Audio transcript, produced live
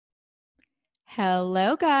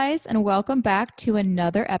Hello, guys, and welcome back to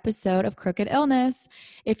another episode of Crooked Illness.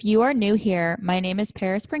 If you are new here, my name is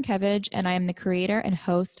Paris Prinkevich, and I am the creator and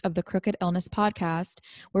host of the Crooked Illness podcast,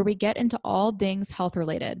 where we get into all things health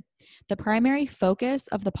related. The primary focus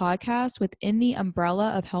of the podcast within the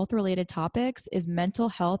umbrella of health related topics is mental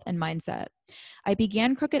health and mindset. I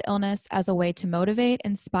began Crooked Illness as a way to motivate,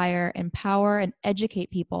 inspire, empower, and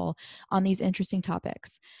educate people on these interesting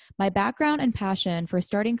topics. My background and passion for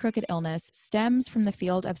starting Crooked Illness stems from the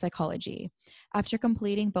field of psychology. After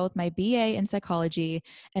completing both my BA in psychology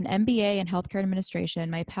and MBA in healthcare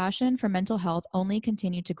administration, my passion for mental health only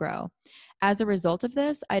continued to grow. As a result of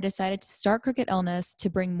this, I decided to start Crooked Illness to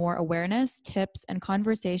bring more awareness, tips, and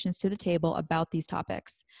conversations to the table about these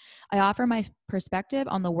topics. I offer my perspective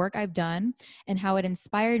on the work I've done and how it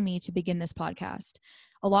inspired me to begin this podcast.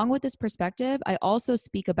 Along with this perspective, I also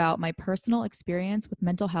speak about my personal experience with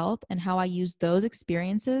mental health and how I use those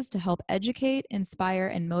experiences to help educate, inspire,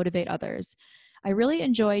 and motivate others. I really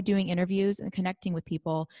enjoy doing interviews and connecting with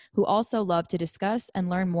people who also love to discuss and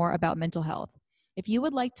learn more about mental health. If you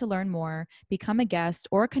would like to learn more, become a guest,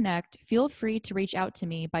 or connect, feel free to reach out to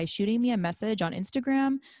me by shooting me a message on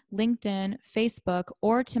Instagram, LinkedIn, Facebook,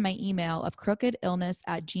 or to my email of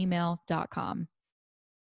crookedillness@gmail.com.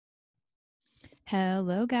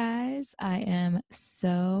 Hello, guys. I am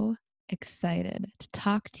so excited to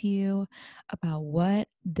talk to you about what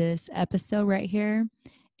this episode right here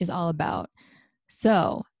is all about.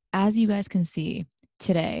 So, as you guys can see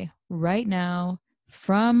today, right now,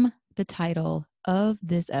 from the title of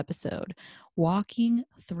this episode, walking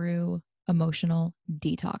through emotional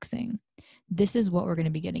detoxing. This is what we're going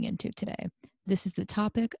to be getting into today. This is the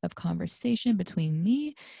topic of conversation between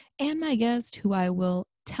me and my guest, who I will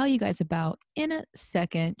tell you guys about in a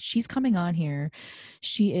second. She's coming on here.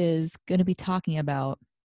 She is going to be talking about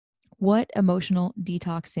what emotional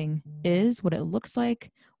detoxing is, what it looks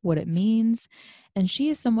like, what it means. And she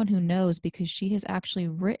is someone who knows because she has actually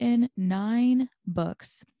written 9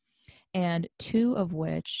 books, and 2 of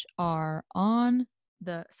which are on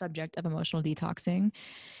the subject of emotional detoxing.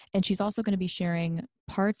 And she's also going to be sharing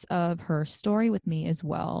parts of her story with me as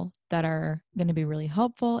well that are going to be really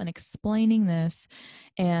helpful in explaining this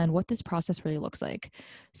and what this process really looks like.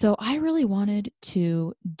 So I really wanted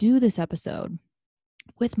to do this episode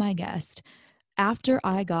with my guest after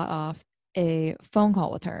I got off a phone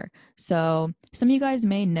call with her. So some of you guys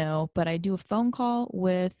may know, but I do a phone call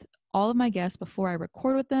with all of my guests before I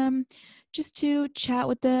record with them, just to chat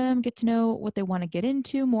with them, get to know what they want to get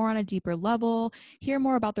into more on a deeper level, hear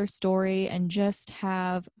more about their story, and just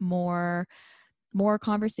have more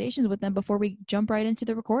conversations with them before we jump right into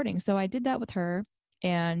the recording. So I did that with her.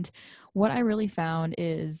 And what I really found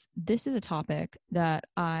is this is a topic that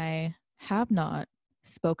I have not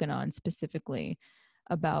spoken on specifically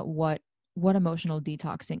about what emotional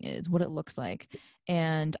detoxing is, what it looks like.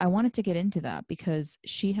 And I wanted to get into that because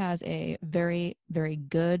she has a very, very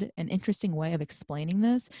good and interesting way of explaining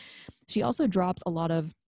this. She also drops a lot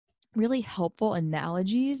of really helpful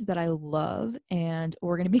analogies that I love, and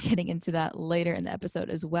we're going to be getting into that later in the episode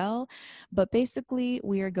as well. But basically,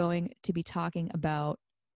 we are going to be talking about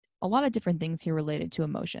a lot of different things here related to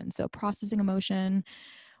emotion. So processing emotion,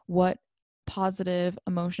 what positive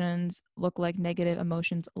emotions look like, negative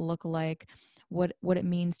emotions look like, what it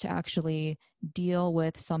means to actually deal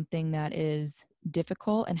with something that is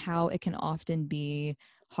difficult, and how it can often be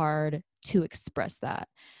hard to express that.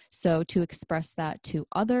 So to express that to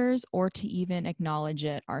others or to even acknowledge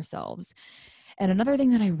it ourselves. And another thing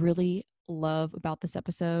that I really love about this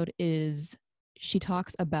episode is she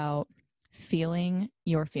talks about feeling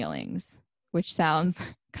your feelings, which sounds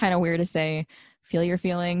kind of weird to say, feel your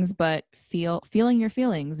feelings, but feeling your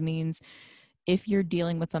feelings means if you're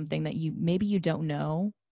dealing with something that you don't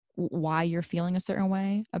know why you're feeling a certain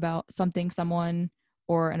way about something, someone,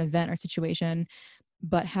 or an event or situation,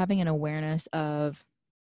 but having an awareness of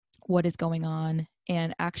what is going on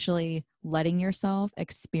and actually letting yourself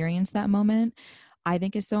experience that moment, I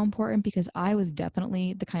think is so important, because I was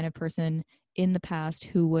definitely the kind of person in the past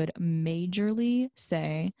who would majorly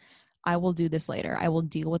say, I will do this later. I will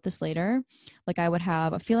deal with this later. Like I would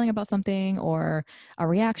have a feeling about something or a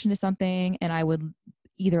reaction to something, and I would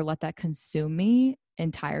either let that consume me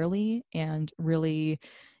entirely and really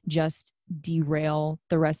just derail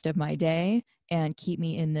the rest of my day and keep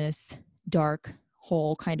me in this dark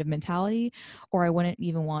hole kind of mentality, or I wouldn't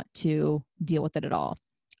even want to deal with it at all.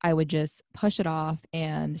 I would just push it off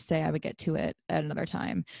and say I would get to it at another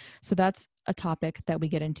time. So that's a topic that we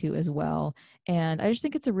get into as well. And I just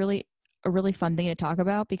think it's a really a really fun thing to talk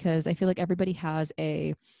about because I feel like everybody has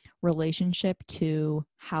a relationship to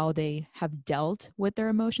how they have dealt with their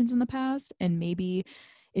emotions in the past. And maybe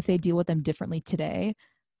if they deal with them differently today,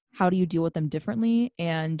 how do you deal with them differently?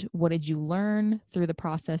 And what did you learn through the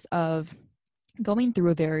process of going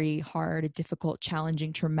through a very hard, difficult,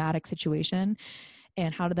 challenging, traumatic situation?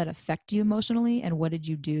 And how did that affect you emotionally? And what did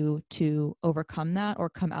you do to overcome that or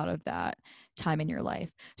come out of that time in your life?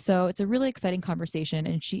 So it's a really exciting conversation.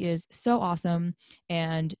 And she is so awesome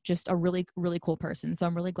and just a really, really cool person. So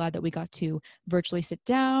I'm really glad that we got to virtually sit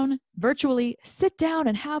down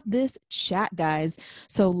and have this chat, guys.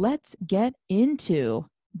 So let's get into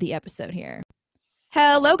the episode here.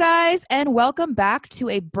 Hello, guys, and welcome back to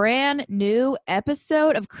a brand new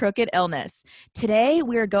episode of Crooked Illness. Today,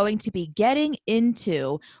 we are going to be getting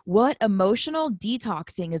into what emotional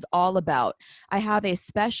detoxing is all about. I have a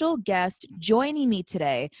special guest joining me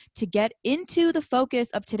today to get into the focus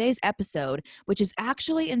of today's episode, which is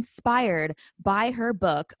actually inspired by her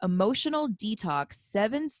book, Emotional Detox: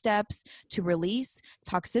 7 Steps to Release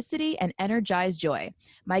Toxicity and Energize Joy.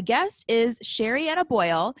 My guest is Sherry Anna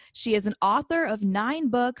Boyle. She is an author of 9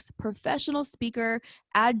 books, professional speaker,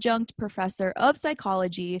 adjunct professor of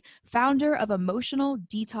psychology, founder of Emotional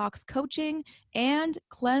Detox Coaching, and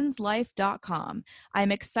CleanseLife.com.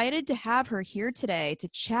 I'm excited to have her here today to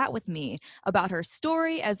chat with me about her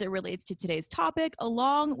story as it relates to today's topic,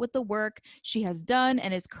 along with the work she has done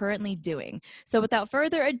and is currently doing. So without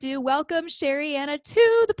further ado, welcome Sherry Anna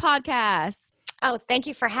to the podcast. Oh, thank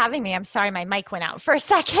you for having me. I'm sorry, my mic went out for a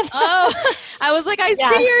second. Oh, I was like, I see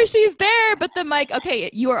her. She's there. But the mic, okay,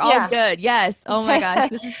 you are all good. Yes. Oh my gosh,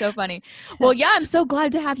 this is so funny. Well, yeah, I'm so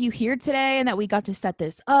glad to have you here today and that we got to set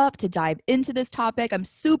this up to dive into this topic. I'm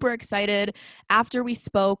super excited. After we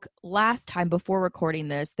spoke last time before recording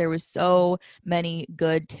this, there was so many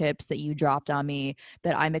good tips that you dropped on me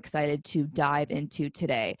that I'm excited to dive into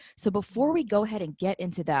today. So before we go ahead and get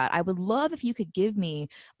into that, I would love if you could give me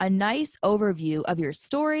a nice overview of your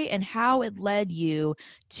story and how it led you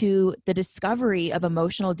to the discovery of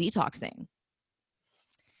emotional detoxing.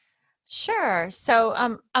 Sure.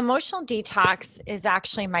 So Emotional Detox is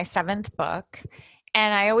actually my 7th book.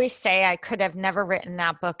 And I always say I could have never written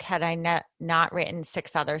that book had I not written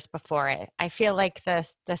 6 others before it. I feel like the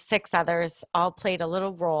 6 others all played a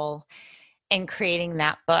little role in creating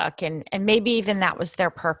that book. And maybe even that was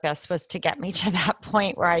their purpose, was to get me to that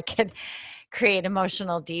point where I could create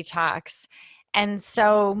Emotional Detox. And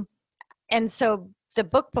so the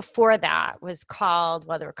book before that was called,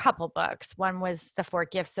 well, there were a couple books. One was The 4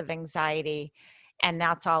 Gifts of Anxiety, and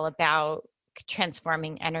that's all about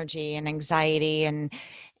transforming energy and anxiety and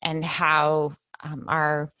how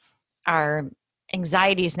our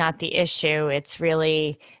anxiety is not the issue. It's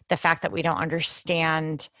really the fact that we don't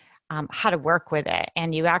understand how to work with it.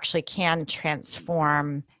 And you actually can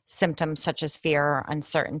transform symptoms such as fear or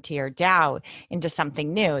uncertainty or doubt into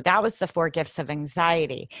something new. That was The 4 Gifts of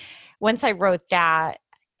Anxiety. Once I wrote that,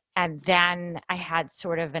 and then I had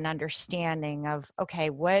sort of an understanding of, okay,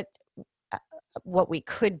 what we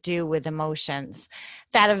could do with emotions,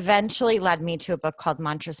 that eventually led me to a book called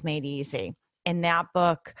Mantras Made Easy. In that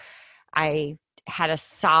book, I had a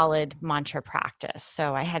solid mantra practice.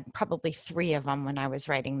 So I had probably 3 of them when I was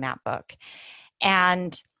writing that book.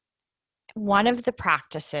 And one of the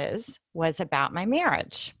practices was about my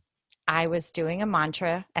marriage. I was doing a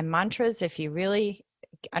mantra, and mantras, if you really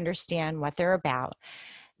understand what they're about,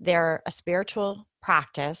 they're a spiritual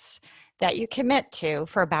practice that you commit to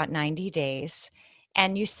for about 90 days,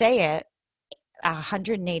 and you say it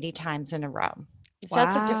 180 times in a row. So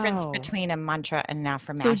that's the difference between a mantra and an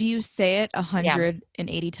affirmation. So do you say it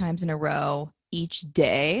 180 times in a row each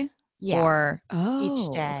day? Yes. Or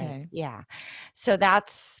each day. Okay. Yeah. So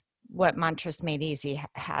that's what Mantras Made Easy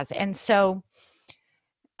has. And so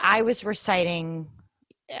I was reciting,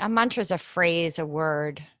 a mantra is a phrase, a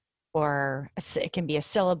word, or it can be a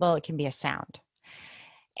syllable, it can be a sound.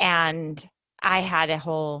 And I had a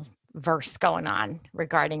whole verse going on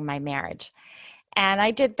regarding my marriage. And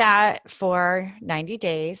I did that for 90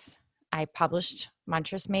 days. I published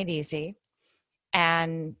Mantras Made Easy.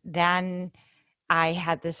 And then I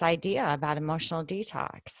had this idea about emotional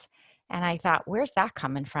detox. And I thought, where's that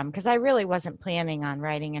coming from? Because I really wasn't planning on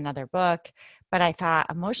writing another book, but I thought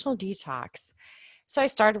emotional detox. So I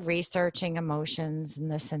started researching emotions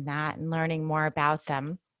and this and that and learning more about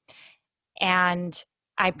them. And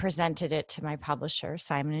I presented it to my publisher,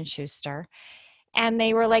 Simon & Schuster. And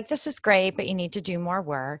they were like, this is great, but you need to do more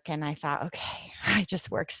work. And I thought, okay, I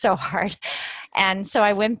just worked so hard. And so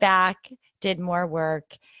I went back, did more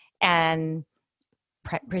work, and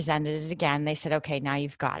presented it again. They said, okay, now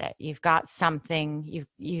you've got it. You've got something,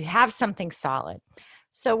 you have something solid.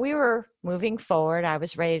 So we were moving forward. I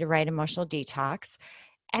was ready to write Emotional Detox.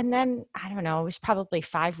 And then, I don't know, it was probably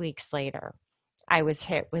 5 weeks later, I was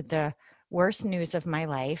hit with the worst news of my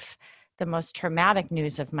life, the most traumatic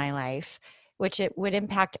news of my life, which it would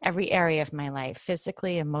impact every area of my life,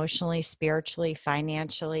 physically, emotionally, spiritually,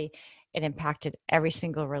 financially. It impacted every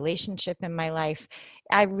single relationship in my life.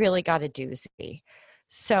 I really got a doozy.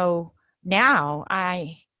 So now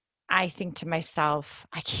I think to myself,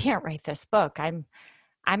 I can't write this book. I'm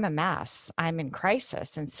a mess. I'm in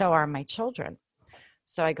crisis, and so are my children.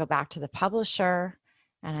 So I go back to the publisher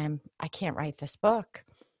and I can't write this book.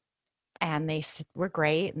 And they said, we're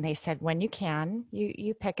great. And they said, when you can,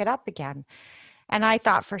 you pick it up again. And I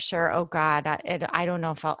thought for sure, oh God, I don't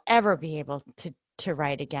know if I'll ever be able to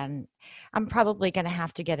write again. I'm probably going to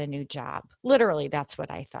have to get a new job. Literally, that's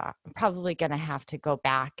what I thought. I'm probably going to have to go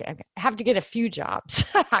back and have to get a few jobs,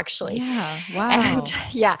 actually. Yeah. Wow. And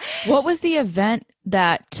yeah. What was the event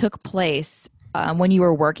that took place when you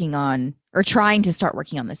were working on or trying to start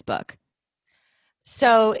working on this book?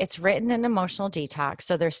 So it's written in Emotional Detox.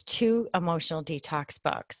 So there's 2 Emotional Detox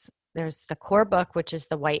books. There's the core book, which is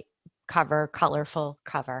the white cover, colorful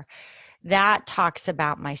cover. That talks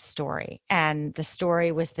about my story. And the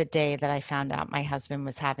story was the day that I found out my husband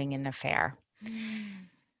was having an affair.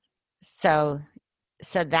 So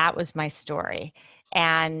that was my story.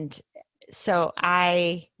 And so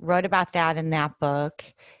I wrote about that in that book.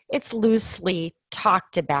 It's loosely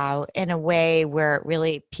talked about in a way where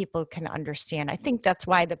really people can understand. I think that's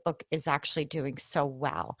why the book is actually doing so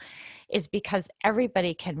well, is because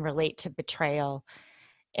everybody can relate to betrayal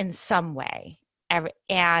in some way.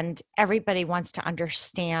 And everybody wants to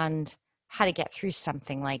understand how to get through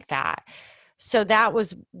something like that. So that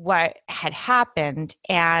was what had happened.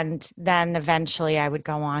 And then eventually I would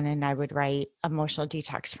go on and I would write Emotional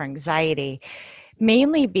Detox for Anxiety,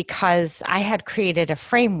 mainly because I had created a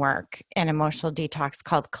framework in Emotional Detox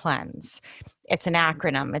called CLEANSE. It's an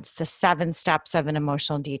acronym. It's the 7 steps of an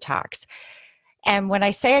emotional detox. And when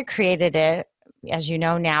I say I created it, as you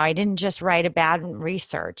know now, I didn't just write about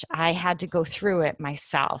research. I had to go through it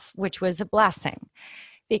myself, which was a blessing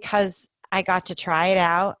because I got to try it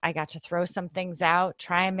out. I got to throw some things out,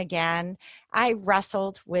 try them again. I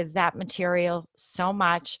wrestled with that material so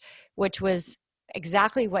much, which was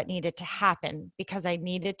exactly what needed to happen because I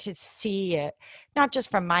needed to see it, not just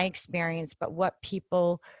from my experience, but what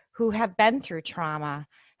people who have been through trauma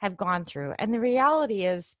have gone through. And the reality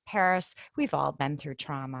is, Paris, we've all been through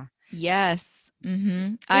trauma. Yes.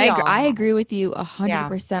 Mm-hmm. We I all agree with you Yeah.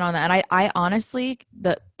 100% on that. And I honestly,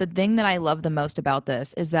 the thing that I love the most about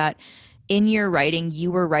this is that in your writing, you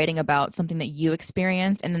were writing about something that you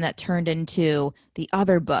experienced, and then that turned into the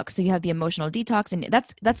other book. So you have the Emotional Detox, and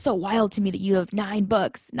that's so wild to me that you have 9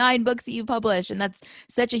 books that you've published, and that's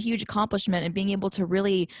such a huge accomplishment. And being able to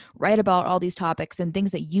really write about all these topics and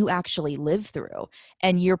things that you actually live through,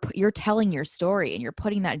 and you're telling your story, and you're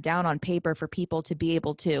putting that down on paper for people to be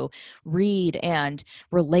able to read and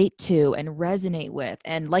relate to and resonate with.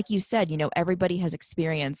 And like you said, everybody has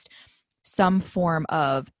experienced some form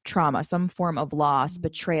of trauma, some form of loss,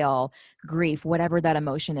 betrayal, grief, whatever that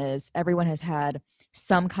emotion is. Everyone has had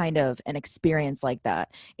some kind of an experience like that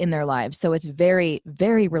in their lives. So it's very,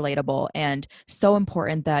 very relatable and so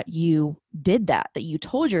important that you did that you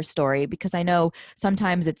told your story, because I know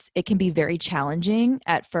sometimes it can be very challenging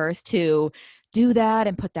at first to do that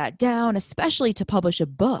and put that down, especially to publish a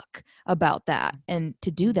book about that and to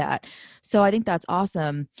do that. So I think that's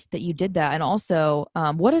awesome that you did that. And also,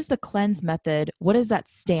 what is the CLEANSE method? What does that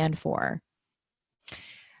stand for?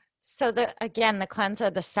 So the CLEANSE are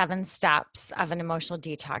the 7 steps of an emotional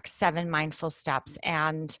detox, 7 mindful steps.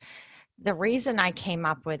 And the reason I came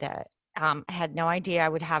up with it, I had no idea I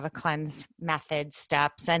would have a CLEANSE method,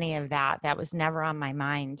 steps, any of that. That was never on my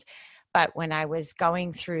mind. But when I was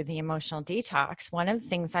going through the emotional detox, one of the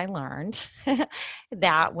things I learned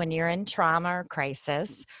that when you're in trauma or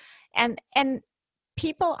crisis, and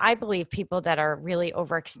people, I believe people that are really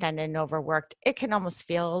overextended and overworked, it can almost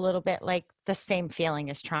feel a little bit like the same feeling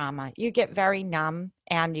as trauma. You get very numb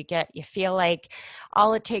and you feel like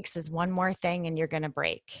all it takes is one more thing and you're going to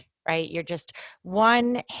break, right? You're just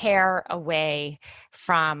one hair away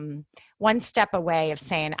from one step away of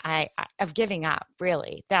saying, of giving up,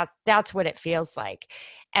 really. That's what it feels like.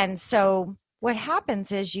 And so what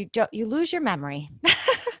happens is you lose your memory.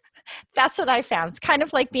 That's what I found. It's kind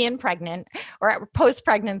of like being pregnant or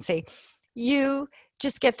post-pregnancy. You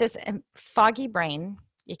just get this foggy brain.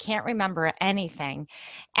 You can't remember anything.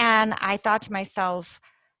 And I thought to myself,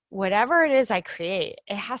 whatever it is I create,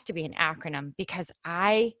 it has to be an acronym because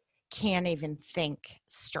I can't even think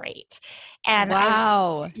straight. And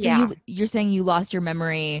Wow. So yeah, you're saying you lost your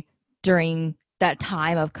memory during that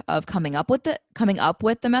time of coming up with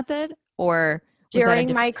the method, or was that a during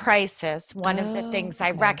different? my crisis, one of the Oh, things I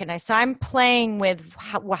okay. recognize, so I'm playing with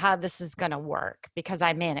how this is going to work because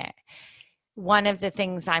I'm in it. One of the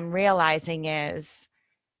things I'm realizing is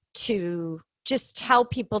to just tell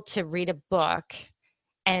people to read a book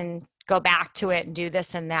and go back to it and do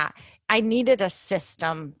this and that. I needed a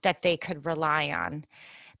system that they could rely on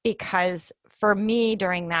because for me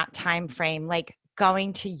during that time frame, like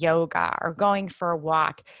going to yoga or going for a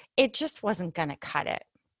walk, it just wasn't going to cut it,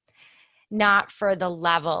 not for the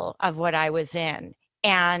level of what I was in.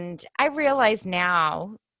 And I realize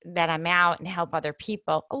now that I'm out and help other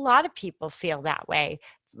people, a lot of people feel that way.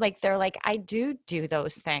 Like they're like, I do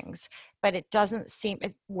those things, but it doesn't seem,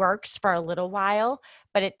 it works for a little while,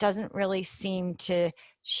 but it doesn't really seem to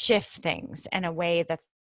shift things in a way that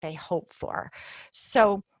they hope for.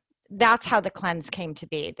 So that's how the cleanse came to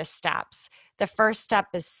be, the steps. The first step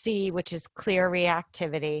is C, which is clear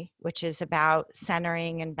reactivity, which is about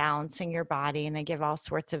centering and balancing your body. And I give all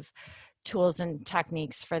sorts of tools and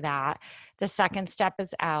techniques for that. The second step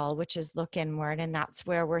is L, which is look inward. And that's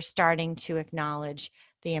where we're starting to acknowledge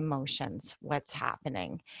the emotions, what's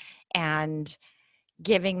happening, and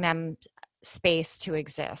giving them space to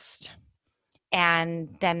exist.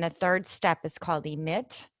 And then the third step is called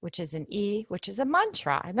emit, which is an E, which is a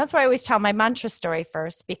mantra. And that's why I always tell my mantra story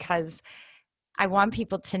first, because I want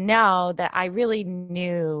people to know that I really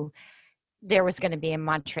knew there was going to be a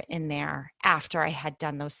mantra in there after I had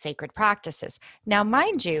done those sacred practices. Now,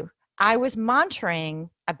 mind you, I was mantraing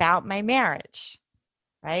about my marriage,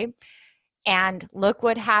 right? And look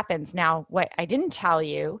what happens. Now, what I didn't tell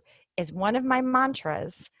you is one of my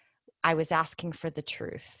mantras, I was asking for the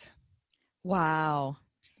truth. Wow.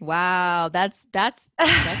 Wow. That's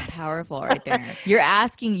powerful right there. You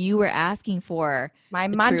were asking for My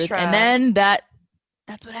the truth, and mantra, then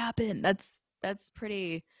that's what happened. That's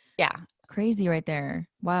pretty yeah, crazy right there.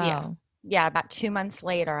 yeah, Wow. yeah. About 2 months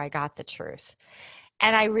later, I got the truth.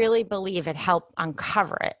 And I really believe it helped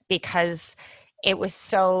uncover it because it was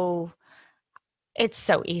so, it's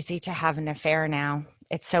so easy to have an affair now.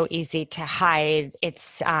 It's so easy to hide.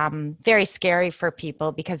 It's very scary for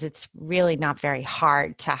people because it's really not very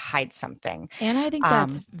hard to hide something. And I think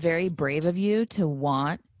that's Um, very brave of you to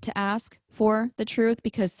want to ask for the truth,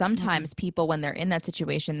 because mm, sometimes people, when they're in that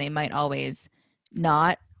situation, they might always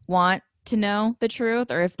not want to know the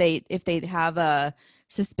truth, or if they have a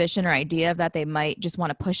suspicion or idea of that, they might just want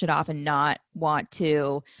to push it off and not want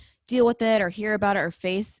to deal with it or hear about it or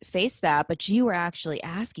face that. But you were actually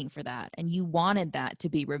asking for that, and you wanted that to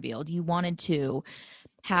be revealed. You wanted to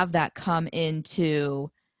have that come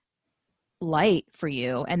into light for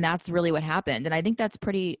you, and that's really what happened. And I think that's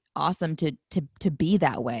pretty awesome to be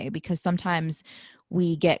that way, because sometimes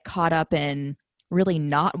we get caught up in really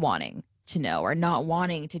not wanting to know or not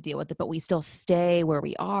wanting to deal with it, but we still stay where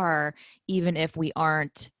we are even if we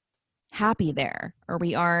aren't happy there or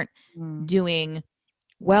we aren't mm. doing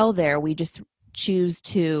well there. We just choose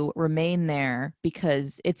to remain there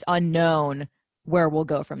because it's unknown where we'll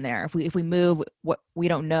go from there. If we move, what we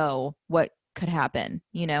don't know what could happen,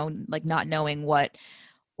 like not knowing what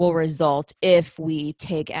will result if we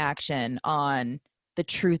take action on the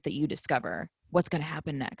truth that you discover. What's going to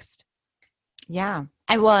happen next? Yeah.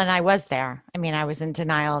 And I was there. I mean, I was in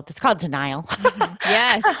denial. It's called denial. Mhm.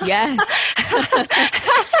 Yes, yes.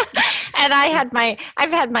 And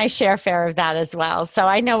I've had my share of that as well. So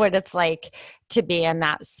I know what it's like to be in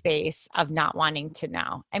that space of not wanting to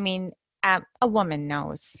know. I mean, a woman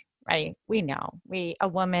knows, right? We know.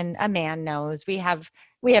 A man knows. We have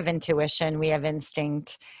intuition. We have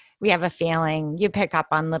instinct. We have a feeling. You pick up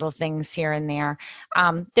on little things here and there.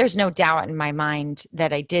 There's no doubt in my mind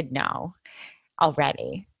that I did know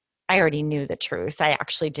already. I already knew the truth. I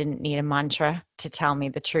actually didn't need a mantra to tell me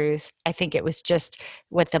the truth. I think it was just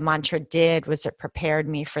what the mantra did was it prepared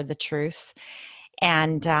me for the truth,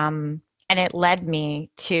 and it led me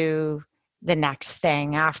to the next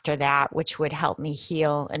thing after that, which would help me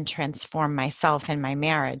heal and transform myself and my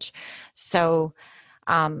marriage. So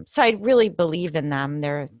I really believe in them.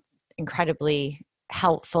 They're incredibly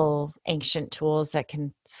helpful ancient tools that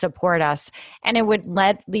can support us, and it would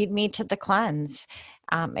lead me to the cleanse.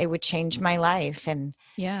 It would change my life. And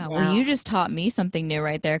Yeah, well, now, you just taught me something new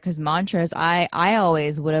right there, because mantras, I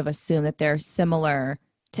always would have assumed that they're similar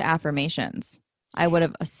to affirmations. I would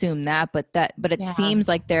have assumed that, but it yeah, seems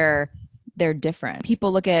like they're different.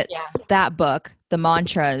 People look at yeah, that book, the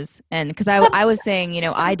mantras, and because I was saying,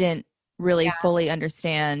 I didn't really Yeah. fully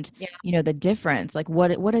understand, Yeah. the difference. Like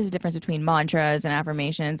what is the difference between mantras and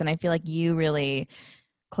affirmations? And I feel like you really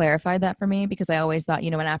clarified that for me, because I always thought,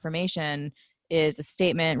 an affirmation is a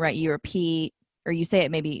statement, right? You repeat or you say it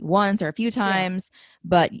maybe once or a few Yeah. times,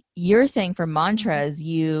 but you're saying for Mhm. mantras,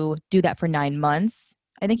 you do that for 9 months.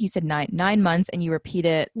 I think you said nine months, and you repeat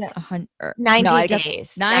it No, 100. No, 90 I got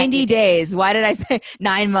days. 90 90 days. days. Why did I say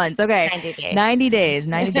 9 months? Okay, 90 days. 90 days,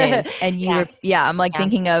 90 days, and Yeah. yeah. I'm like Yeah.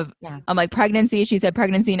 thinking of. Yeah. I'm like pregnancy. She said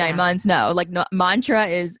pregnancy nine Yeah. months. No, like no, mantra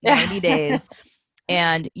is 90 Yeah. days,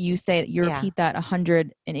 and you Yeah. repeat that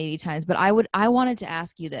 180 times. But I wanted to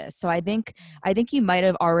ask you this. So I think you might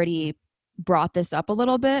have already brought this up a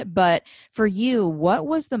little bit, but for you, what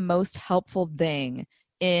was the most helpful thing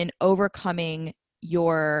in overcoming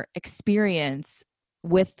your experience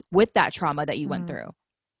with that trauma that you went Mm. through?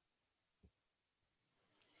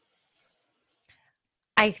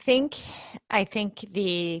 I think I think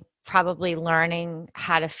the probably learning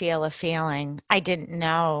how to feel a feeling. I didn't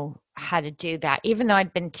know how to do that. Even though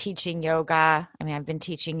I'd been teaching yoga. I mean, I've been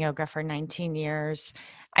teaching yoga for 19 years.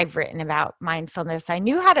 I've written about mindfulness. I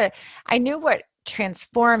knew what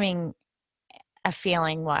transforming a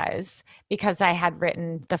feeling was because I had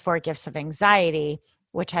written The Four Gifts of Anxiety,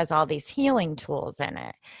 which has all these healing tools in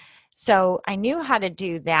it. So I knew how to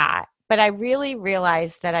do that, but I really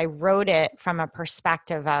realized that I wrote it from a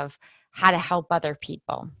perspective of how to help other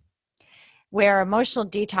people. Where emotional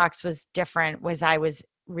detox was different was I was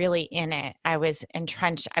really in it. I was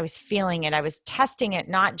entrenched. I was feeling it. I was testing it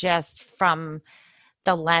not just from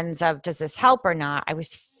the lens of does this help or not? I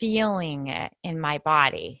was feeling it in my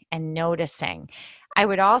body and noticing. I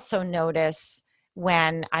would also notice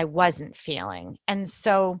when I wasn't feeling. And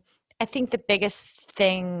so I think the biggest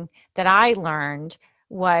thing that I learned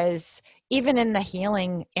was even in the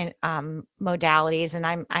healing modalities,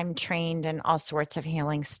 and I'm trained in all sorts of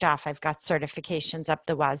healing stuff. I've got certifications up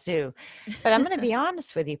the wazoo. But I'm going to be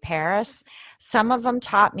honest with you, Paris. Some of them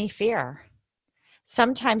taught me fear.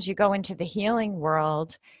 Sometimes you go into the healing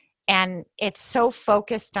world and it's so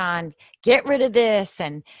focused on get rid of this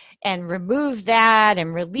and remove that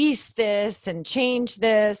and release this and change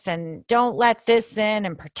this and don't let this in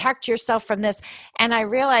and protect yourself from this. And I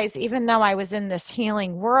realized even though I was in this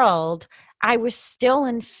healing world, I was still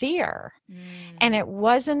in fear. And Mm. it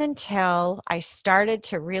wasn't until I started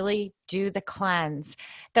to really do the cleanse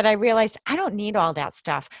that I realized I don't need all that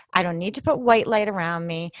stuff. I don't need to put white light around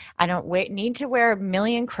me. I don't need to wear a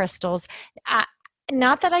million crystals. I,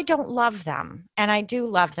 Not that I don't love them, and I do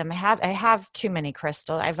love them. I have too many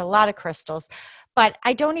crystals. I have a lot of crystals, but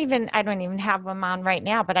I don't even have them on right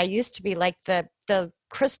now. But I used to be like the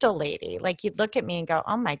crystal lady. Like you'd look at me and go,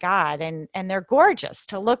 "Oh my God," and they're gorgeous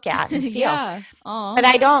to look at and feel. Yeah. But Aw.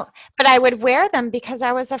 I don't, but I would wear them because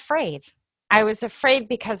I was afraid. I was afraid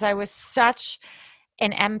because I was such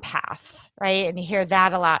an empath, right? And you hear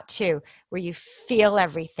that a lot too, where you feel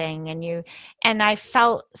everything and I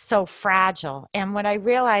felt so fragile. And what I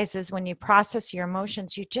realize is when you process your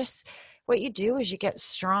emotions, what you do is you get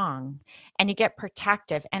strong and you get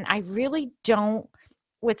protective. And I really don't,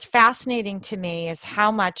 what's fascinating to me is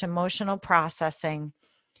how much emotional processing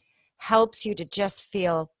helps you to just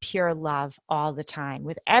feel pure love all the time.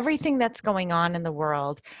 With everything that's going on in the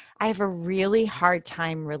world, I have a really hard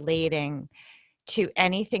time relating to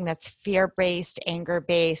anything that's fear-based,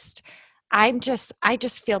 anger-based. I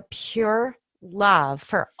just feel pure love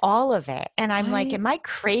for all of it. And I'm like, I am I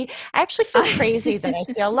crazy? I actually feel crazy that I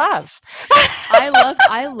I feel love.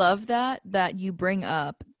 I love that you bring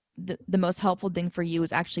up the most helpful thing for you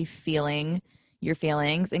is actually feeling your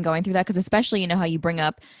feelings and going through that, because especially how you bring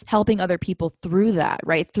up helping other people through that,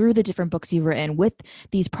 right, through the different books you've written with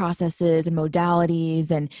these processes and modalities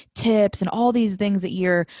and tips and all these things that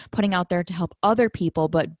you're putting out there to help other people,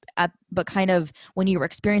 but kind of when you were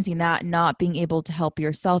experiencing that, not being able to help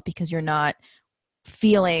yourself because you're not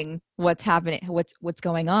feeling what's happening, what's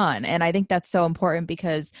going on. And I think that's so important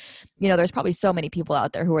because there's probably so many people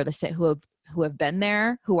out there who are the same, who have been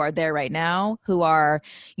there, who are there right now, who are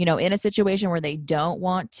in a situation where they don't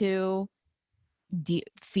want to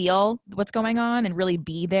feel what's going on and really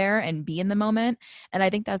be there and be in the moment. And I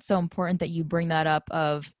think that's so important that you bring that up,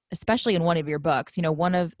 of especially in one of your books,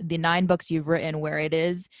 one of the 9 books you've written where it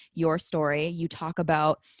is your story. You talk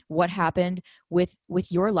about what happened with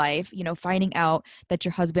your life, finding out that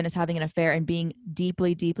your husband is having an affair and being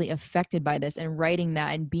deeply, deeply affected by this, and writing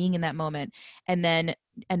that and being in that moment. And then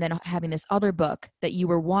having this other book that you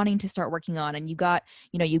were wanting to start working on, and you got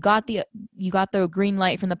the green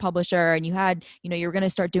light from the publisher, and you were going to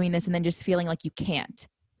start doing this, and then just feeling like you can't,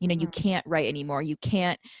 you Mhm. can't write anymore, you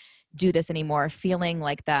can't do this anymore, feeling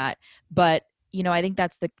like that. But I think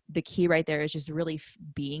that's the key right there, is just really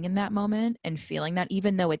being in that moment and feeling that,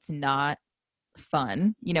 even though it's not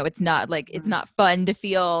fun. It's not like, it's not fun to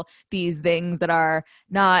feel these things that are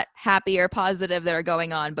not happy or positive that are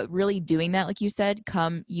going on, but really doing that, like you said,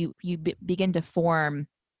 begin to form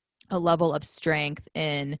a level of strength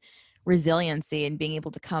in resiliency and being able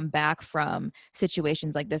to come back from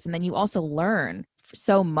situations like this. And then you also learn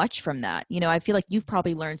so much from that. I feel like you've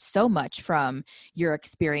probably learned so much from your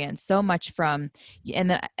experience, so much from, and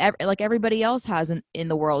that like everybody else has in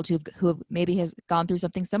the world who maybe has gone through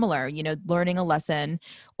something similar, learning a lesson,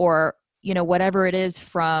 or, whatever it is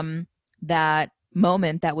from that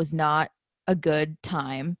moment that was not a good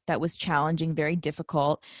time, that was challenging, very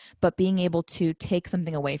difficult, but being able to take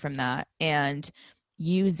something away from that and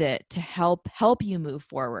use it to help you move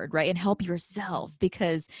forward, right? And help yourself,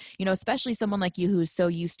 because especially someone like you who's so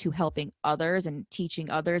used to helping others and teaching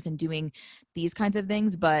others and doing these kinds of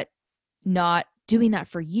things, but not doing that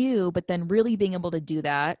for you, but then really being able to do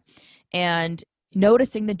that and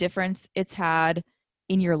noticing the difference it's had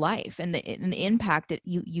in your life, and the impact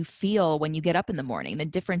you feel when you get up in the morning, the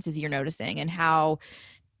differences you're noticing and how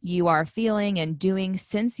you are feeling and doing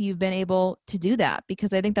since you've been able to do that.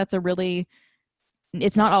 Because I think that's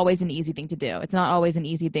it's not always an easy thing to do. It's not always an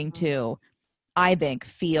easy thing to, I think,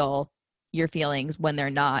 feel your feelings when they're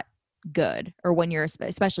not good, or when you're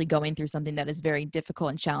especially going through something that is very difficult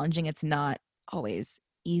and challenging. It's not always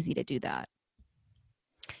easy to do that.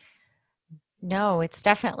 No, it's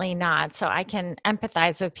definitely not. So I can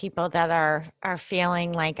empathize with people that are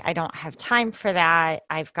feeling like I don't have time for that.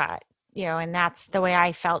 I've got, and that's the way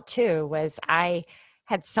I felt too, was I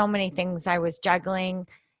had so many things I was juggling,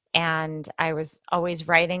 and I was always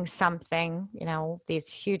writing something,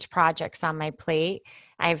 these huge projects on my plate.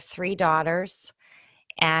 I have 3 daughters,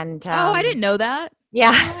 and Oh, I didn't know that.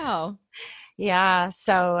 yeah. Wow. Yeah,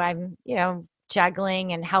 so I'm,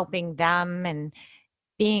 juggling and helping them, and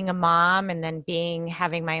being a mom, and then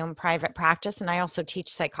having my own private practice. And I also teach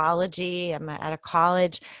psychology. I'm at a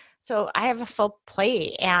college. So I have a full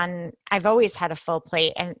plate, and I've always had a full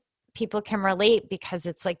plate, and people can relate, because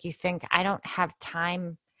it's like, you think, I don't have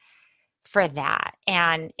time for that.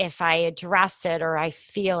 And if I address it or I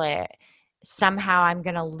feel it, somehow I'm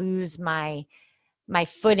going to lose my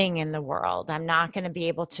footing in the world. I'm not going to be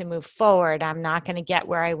able to move forward. I'm not going to get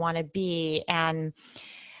where I want to be. And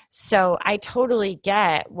so I totally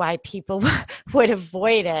get why people would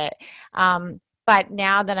avoid it. But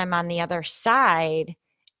now that I'm on the other side,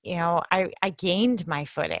 I gained my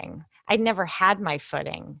footing. I never had my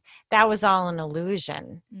footing. That was all an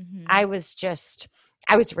illusion. Mm-hmm. I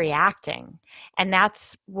was reacting. And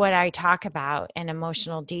that's what I talk about in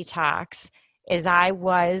emotional detox, is I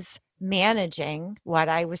was managing what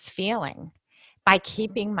I was feeling by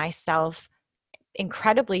keeping myself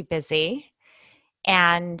incredibly busy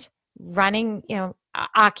and running,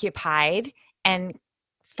 occupied and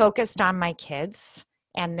focused on my kids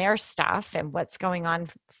and their stuff and what's going on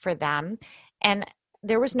for them. And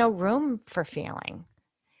there was no room for feeling.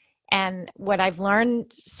 And what I've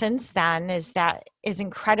learned since then is that is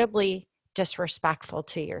incredibly disrespectful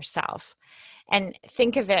to yourself. And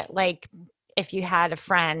think of it like if you had a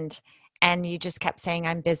friend and you just kept saying,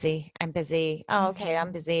 I'm busy, I'm busy. Oh, okay,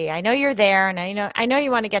 I'm busy. I know you're there, and I know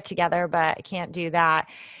you want to get together, but I can't do that.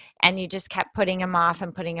 And you just kept putting him off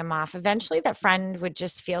and putting him off. Eventually that friend would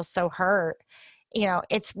just feel so hurt.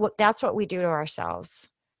 That's what we do to ourselves.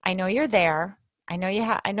 I know you're there. I know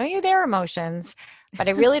you're there, emotions, but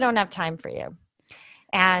I really don't have time for you.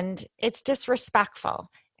 And it's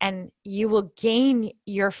disrespectful, and you will gain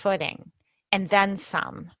your footing and then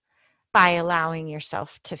some by allowing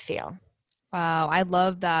yourself to feel. Wow, I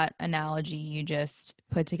love that analogy you just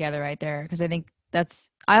put together right there, because I think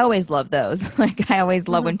I always love those. Like, I always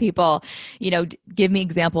love when people, give me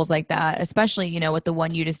examples like that, especially, with the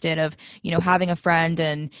one you just did of, having a friend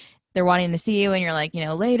and they're wanting to see you and you're like,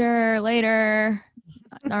 later,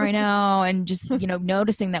 not right now. And just,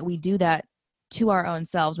 noticing that we do that to our own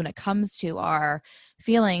selves when it comes to our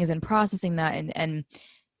feelings and processing that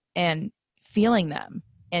and feeling them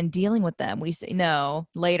and dealing with them. We say, no,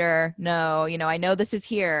 later, no, I know this is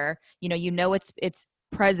here, it's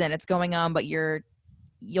present, it's going on, but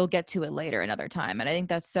you'll get to it later another time. And I think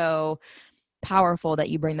that's so powerful that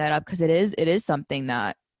you bring that up, because it is something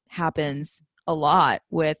that happens a lot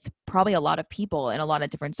with probably a lot of people in a lot of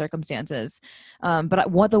different circumstances.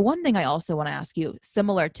 But the one thing I also want to ask you,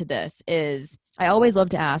 similar to this, is I always love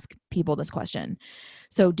to ask people this question.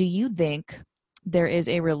 So do you think there is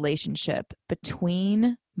a relationship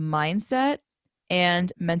between mindset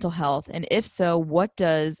and mental health? And if so, what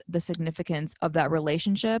does the significance of that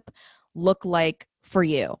relationship look like for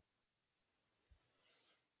you?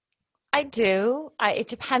 I do. It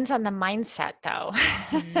depends on the mindset though.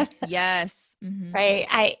 Yes. Mm-hmm.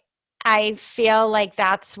 Right? I feel like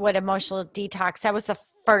that's what emotional detox, that was the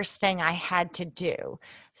first thing I had to do.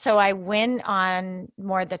 So I went on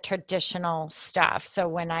more the traditional stuff.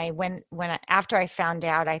 So after I found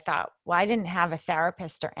out, I thought, well, I didn't have a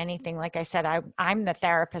therapist or anything. Like I said, I'm the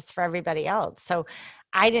therapist for everybody else. So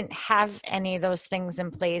I didn't have any of those things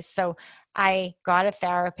in place. So I got a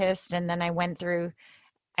therapist, and then I went to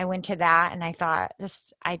that, and I thought,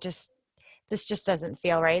 this just doesn't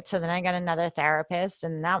feel right. So then I got another therapist,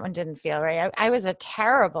 and that one didn't feel right. I was a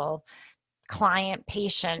terrible client,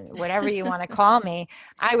 patient, whatever you want to call me.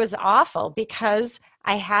 I was awful because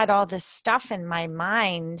I had all this stuff in my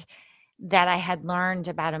mind that I had learned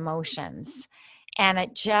about emotions. And I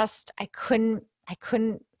couldn't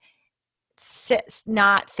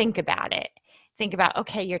not think about it. Think about,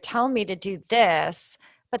 okay, you're telling me to do this,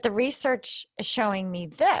 but the research is showing me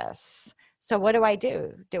this. So what do I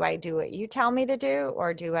do? Do I do what you tell me to do,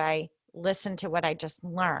 or do I listen to what I just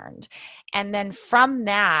learned? And then from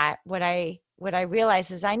that, what I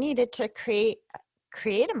realized is I needed to create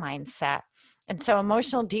a mindset. And so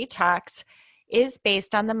emotional detox is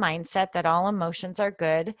based on the mindset that all emotions are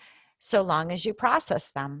good so long as you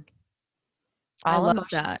process them. I All love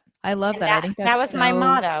that. emotions. I love And that. I think that that's was my so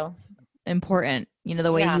motto. important. Yeah.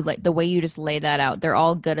 The way you just lay that out. They're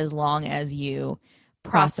all good as long as you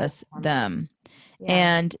Process process them. them.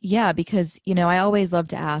 Yeah. And yeah, because, I always love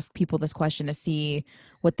to ask people this question to see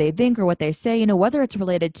what they think or what they say, whether it's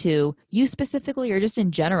related to you specifically or just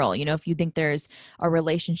in general, if you think there's a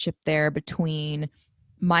relationship there between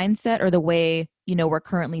mindset or the way, we're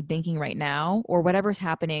currently thinking right now or whatever's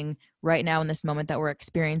happening right now in this moment that we're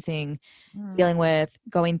experiencing, Mm, dealing with,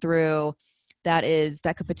 going through, that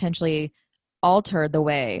could potentially alter the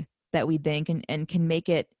way that we think and can make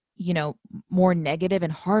it more negative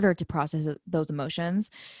and harder to process those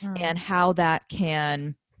emotions, mm, and how that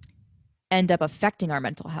can end up affecting our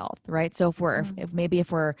mental health, right? So mm,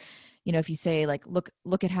 if we're, if you say like,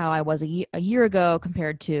 look at how I was a year ago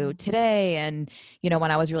compared to mm, today, and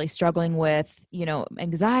when I was really struggling with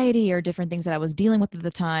anxiety or different things that I was dealing with at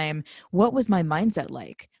the time, what was my mindset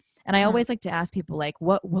like? And I mm, always like to ask people, like,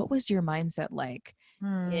 what was your mindset like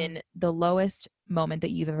mm, in the lowest moment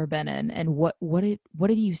that you've ever been in, and what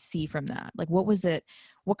did you see from that? Like, what was it?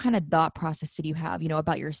 What kind of thought process did you have,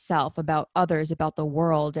 about yourself, about others, about the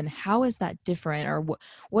world, and how is that different? Or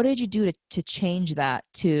what did you do to change that,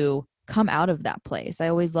 to come out of that place? I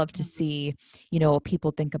always love to mm, see, what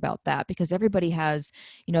people think about that, because everybody has,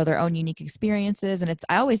 their own unique experiences. And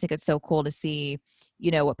I always think it's so cool to see,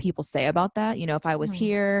 what people say about that. If I was mm,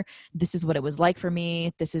 here, this is what it was like for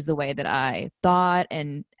me. This is the way that I thought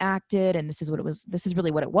and acted. And this is really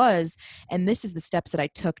what it was. And this is the steps that I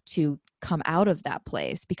took to come out of that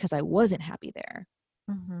place because I wasn't happy there.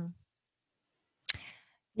 mhm.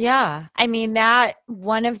 Yeah. I mean, that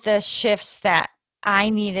one of the shifts that I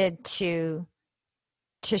needed to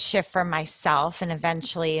shift for myself and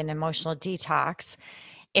eventually an emotional detox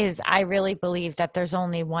is I really believe that there's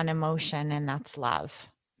only one emotion, and that's love.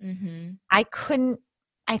 Mm-hmm. I couldn't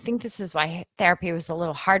I think this is why therapy was a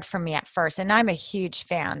little hard for me at first. And I'm a huge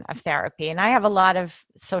fan of therapy. And I have a lot of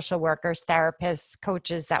social workers, therapists,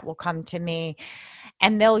 coaches that will come to me,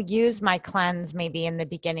 and they'll use my cleanse maybe in the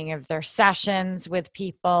beginning of their sessions with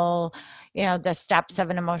people, the steps of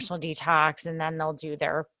an emotional detox, and then they'll do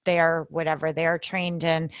their whatever they're trained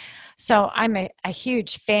in. So I'm a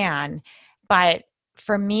huge fan. But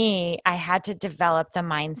for me, I had to develop the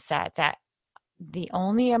mindset that the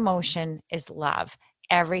only emotion is love.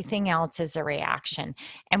 Everything else is a reaction.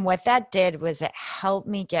 And what that did was it helped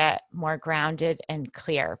me get more grounded and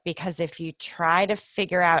clear. Because if you try to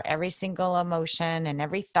figure out every single emotion and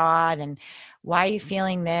every thought and why are you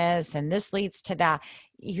feeling this and this leads to that,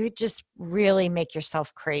 you just really make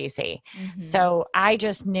yourself crazy. Mm-hmm. So I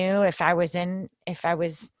just knew if I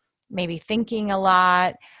was maybe thinking a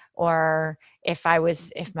lot, or if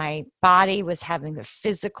my body was having a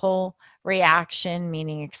physical reaction,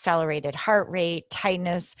 meaning accelerated heart rate,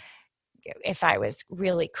 tightness, if I was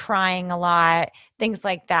really crying a lot, things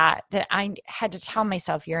like that, that I had to tell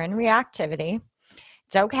myself, you're in reactivity.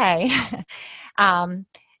 It's okay. um,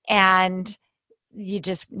 and you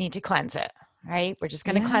just need to cleanse it, right? We're just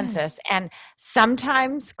going to cleanse this. Yes. And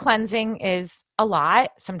sometimes cleansing is a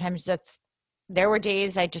lot. There were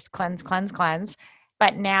days I just cleanse.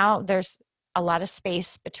 But now there's a lot of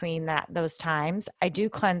space between those times. I do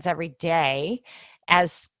cleanse every day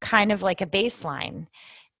as kind of like a baseline,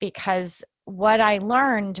 because what I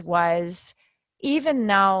learned was, even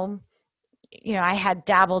though I had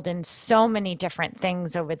dabbled in so many different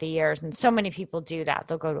things over the years, and so many people do that.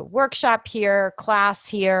 They'll go to workshop here, class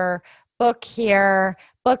here, book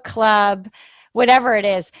club, whatever it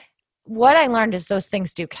is. What I learned is those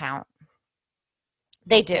things do count.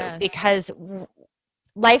 They do, Yes. because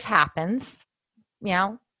life happens,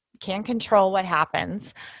 can't control what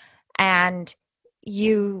happens. And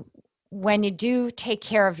you, when you do take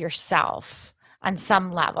care of yourself on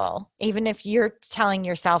some level, even if you're telling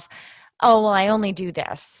yourself, oh, well, I only do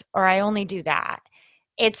this or I only do that,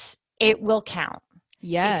 it will count.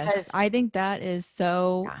 Yes, Because I think that is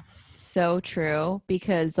so, yeah. so true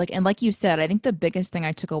because like you said, I think the biggest thing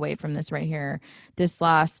I took away from this right here, this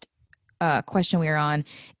last question we were on,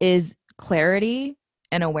 is clarity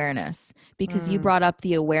and awareness, because you Mm, brought up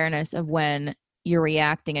the awareness of when you're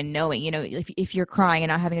reacting and knowing, if you're crying and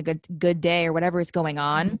not having a good day or whatever is going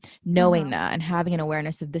on, knowing mm-hmm. that and having an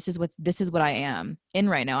awareness of this is what I am in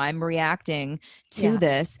right now. I'm reacting to Yeah.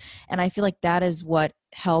 this. And I feel like that is what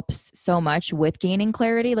helps so much with gaining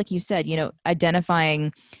clarity. Like you said,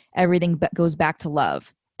 identifying everything goes back to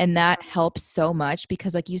love. And that helps so much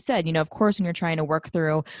because, like you said, of course, when you're trying to work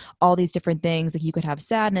through all these different things, like you could have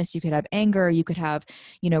sadness, you could have anger, you could have,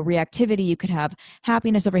 reactivity, you could have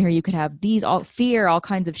happiness over here, you could have these all fear, all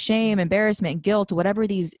kinds of shame, embarrassment, guilt, whatever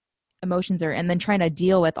these emotions are, and then trying to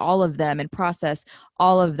deal with all of them and process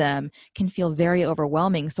all of them can feel very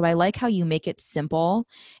overwhelming. So I like how you make it simple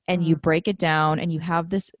and you Mm, break it down, and you have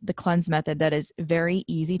the cleanse method that is very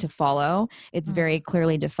easy to follow. It's very mm,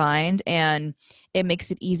 clearly defined, and it makes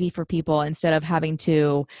it easy for people instead of having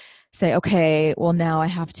to say, okay, well, now I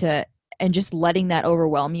have to, and just letting that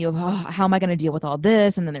overwhelm you of, oh, how am I going to deal with all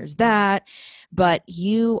this? And then there's that. But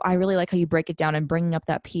I really like how you break it down and bringing up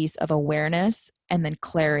that piece of awareness and then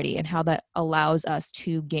clarity, and how that allows us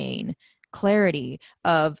to gain clarity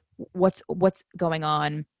of what's going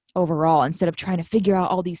on overall, instead of trying to figure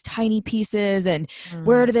out all these tiny pieces and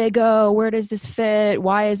where mm, do they go? Where does this fit?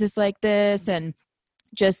 Why is this like this? And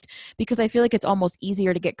just because I feel like it's almost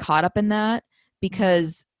easier to get caught up in that, mm,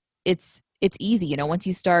 because it's easy, once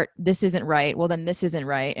you start, this isn't right, well then this isn't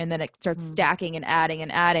right, and then it starts mm, stacking and adding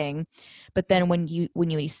and adding. But mm, then when you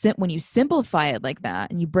simplify it like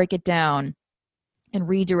that and you break it down and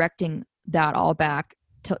redirecting that all back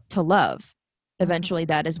to love, mhm. eventually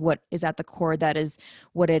that is what is at the core, that is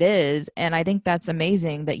what it is. And I think that's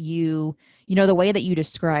amazing that the way that you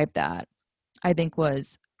described that, I think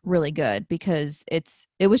was really good, because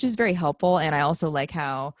it was just very helpful. And I also like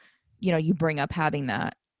how, you bring up having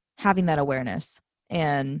that awareness,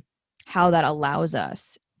 and how that allows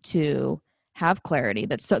us to have clarity.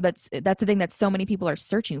 That's the thing that so many people are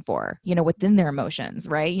searching for, within their emotions,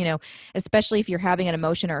 right? Especially if you're having an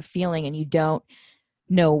emotion or a feeling and you don't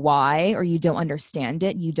know why, or you don't understand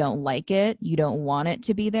it, you don't like it, you don't want it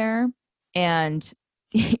to be there. And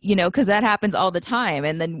because that happens all the time.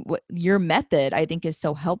 And then your method, I think, is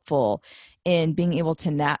so helpful in being able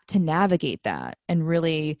to navigate that and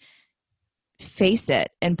really face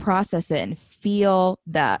it and process it and feel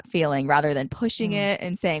that feeling, rather than pushing Mm, it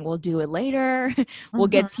and saying we'll do it later, we'll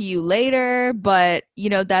mhm. get to you later. But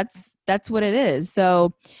that's what it is.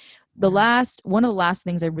 So Yeah. one of the last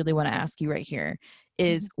things I really want to ask you right here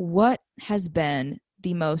is, Mhm. what has been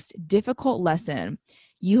the most difficult lesson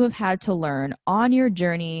you have had to learn on your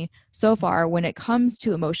journey so far when it comes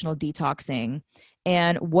to emotional detoxing,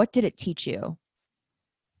 and what did it teach you?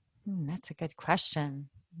 That's a good question.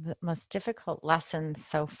 The most difficult lesson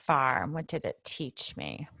so far, and what did it teach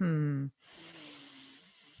me?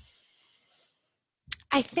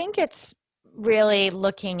 I think it's really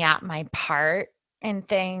looking at my part in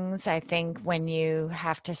things. I think when you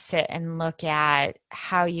have to sit and look at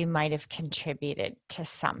how you might have contributed to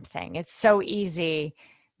something, it's so easy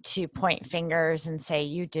to point fingers and say,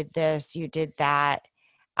 you did this, you did that,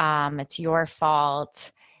 it's your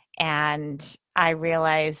fault. And I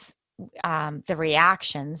realize the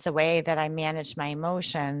reactions, the way that I managed my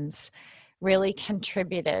emotions, really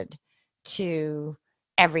contributed to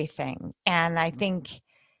everything. And I think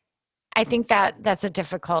that that's a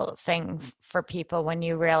difficult thing for people when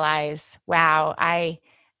you realize, wow, I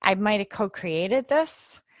might have co-created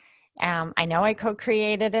this. I know I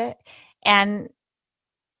co-created it, and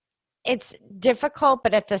it's difficult,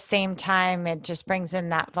 but at the same time, it just brings in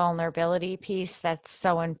that vulnerability piece that's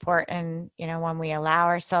so important. When we allow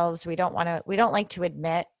ourselves, we don't like to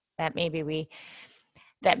admit that maybe we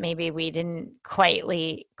didn't quite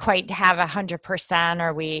have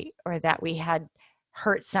 100%, or that we had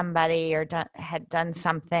hurt somebody or had done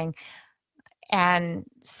something. And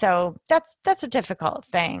so that's a difficult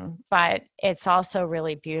thing, but it's also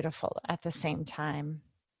really beautiful at the same time.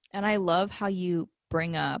 And I love how you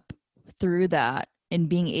bring up through that and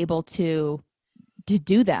being able to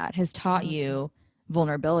do that has taught Mhm. you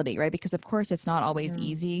vulnerability, right? Because of course it's not always Mhm.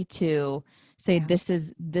 easy to say Yeah. this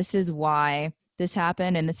is why this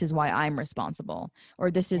happened and this is why I'm responsible, or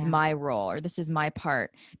this is Yeah. my role, or this is my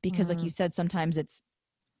part. Because like you Mhm. said, sometimes it's,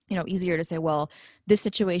 easier to say, well, this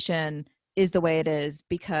situation is the way it is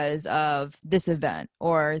because of this event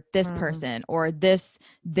or this Mhm. person or this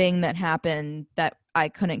thing that happened that I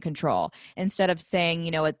couldn't control, instead of saying,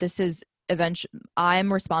 you know what, this is eventually,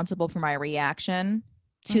 I'm responsible for my reaction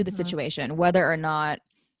to the Mhm. situation, whether or not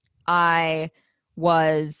I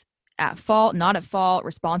was at fault, not at fault,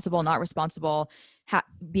 responsible, not responsible.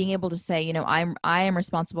 Being able to say, I am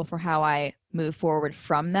responsible for how I move forward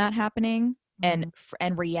from that happening, and Mhm.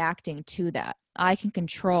 and reacting to that. I can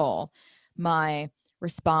control my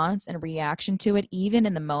response and reaction to it, even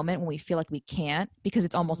in the moment when we feel like we can't, because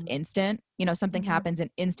it's almost Mhm. instant. Something Mhm. happens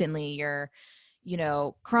and instantly you're,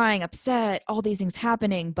 crying, upset, all these things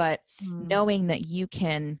happening. But Mhm. knowing that you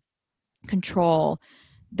can control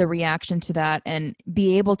the reaction to that and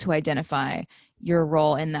be able to identify your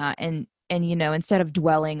role in that, and instead of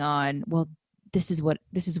dwelling on, well, this is what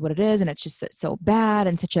it is, and it's just so bad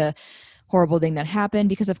and such a horrible thing that happened,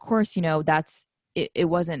 because of course that's it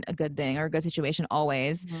wasn't a good thing or a good situation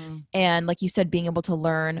always. Mhm. And like you said, being able to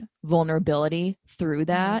learn vulnerability through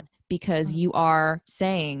that, Mhm. because Mhm. you are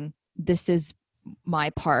saying, this is my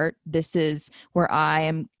part, this is where I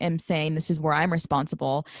am saying, this is where I'm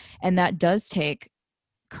responsible. And that does take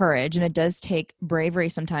courage, and it does take bravery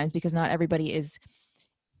sometimes, because not everybody is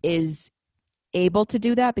able to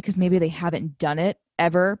do that, because maybe they haven't done it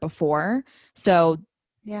ever before. So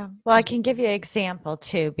Yeah. Well, I can give you an example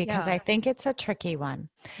too, because yeah. I think it's a tricky one.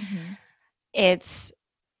 Hmm. It's,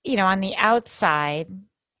 on the outside,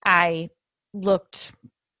 I looked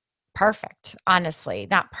perfect, honestly.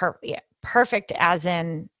 Not yeah, perfect as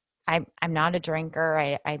in I'm not a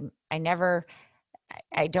drinker. I never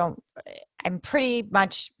I don't I'm pretty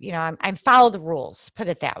much, I'm follow the rules, put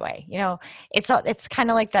it that way. It's kind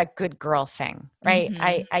of like that good girl thing, right?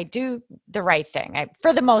 I Hmm. I do the right thing.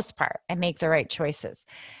 For the most part, I make the right choices.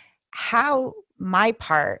 How my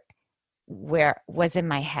part where was in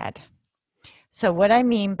my head. So what I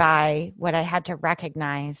mean by what I had to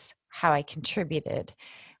recognize how I contributed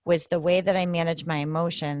was the way that I manage my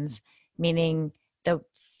emotions, meaning the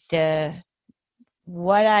the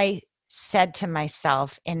what I said to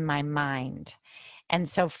myself in my mind. And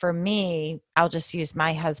so for me, I'll just use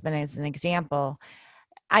my husband as an example.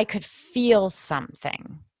 I could feel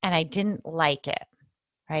something and I didn't like it,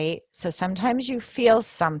 right? So sometimes you feel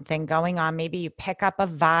something going on. Maybe you pick up a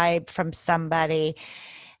vibe from somebody,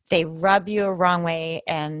 they rub you a wrong way,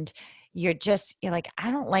 and you're like,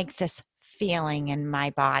 I don't like this feeling in my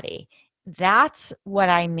body. That's what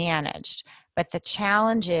I managed. But the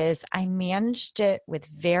challenge is I managed it with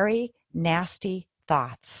very nasty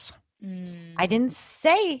thoughts. I Mm. didn't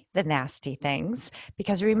say the nasty things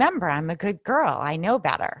because remember, I'm a good girl. I know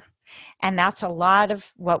better. And that's a lot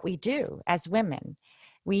of what we do as women.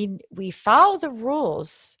 We follow the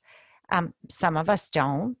rules. Some of us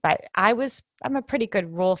don't, but I'm a pretty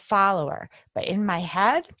good rule follower. But in my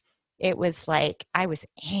head, it was like I was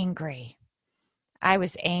angry. I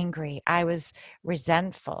was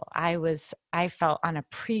resentful. I felt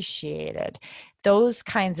unappreciated. Those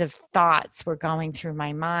kinds of thoughts were going through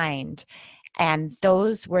my mind. And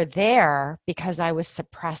those were there because I was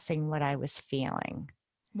suppressing what I was feeling.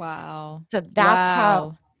 Wow. So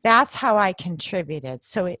Wow. that's how I contributed.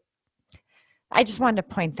 I just wanted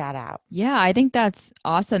to point that out. Yeah, I think that's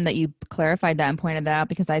awesome that you clarified that and pointed that out,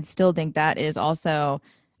 because I still think that is also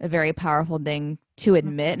a very powerful thing to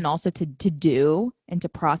admit, Mhm. and also to do and to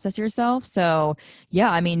process yourself. So, yeah,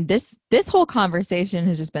 I mean, this whole conversation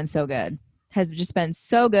has just been so good. Has just been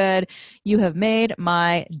so good. You have made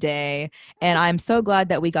my day, and I'm so glad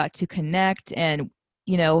that we got to connect. And,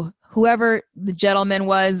 whoever the gentleman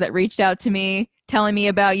was that reached out to me telling me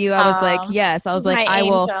about you, I was like, yes. I was He's like, my I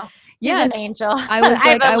will. angel. He's an Yes, angel. I was I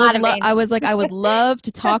have like, a lot of I angels. was like, I would love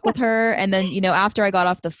to talk with her. And then, after I got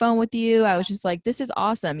off the phone with you, I was just like, this is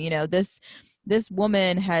awesome. This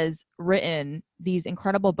woman has written these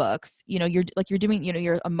incredible books. You're doing,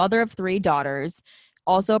 you're a mother of three daughters,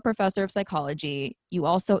 also a professor of psychology. You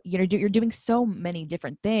also, you're doing so many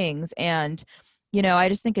different things. And, I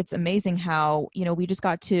just think it's amazing how, we just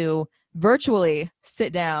got to virtually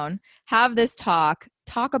sit down, have this talk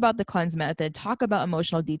about the cleanse method, talk about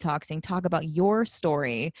emotional detoxing, talk about your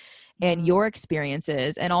story and Mm, your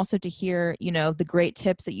experiences, and also to hear, the great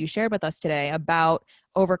tips that you shared with us today about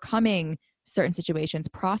overcoming certain situations,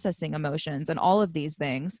 processing emotions, and all of these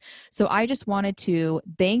things. So I just wanted to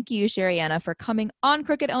thank you, Sherianna, for coming on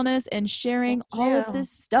Crooked Illness and sharing Thank all of you.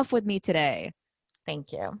 this stuff with me today.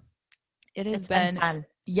 Thank you. It has It's been been, fun.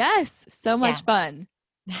 yes, so Yeah. much fun.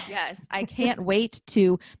 Yes, I can't wait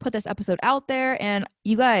to put this episode out there. And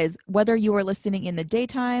you guys, whether you are listening in the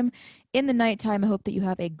daytime, in the nighttime, I hope that you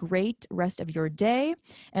have a great rest of your day.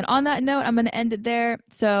 And on that note, I'm going to end it there.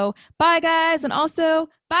 So bye, guys. And also,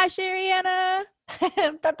 bye, Sherianna.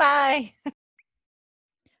 Bye-bye.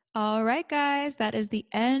 All right, guys, that is the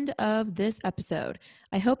end of this episode.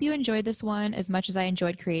 I hope you enjoyed this one as much as I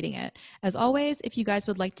enjoyed creating it. As always, if you guys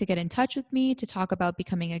would like to get in touch with me to talk about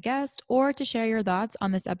becoming a guest or to share your thoughts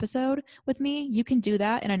on this episode with me, you can do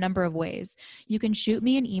that in a number of ways. You can shoot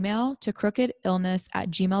me an email to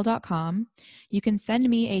crookedillness@gmail.com. You can send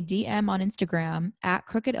me a DM on Instagram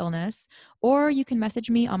 @crookedillness, or you can message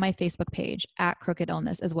me on my Facebook page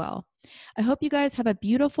 @crookedillness as well. I hope you guys have a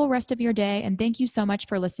beautiful rest of your day, and thank you so much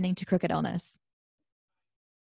for listening to Crooked Illness.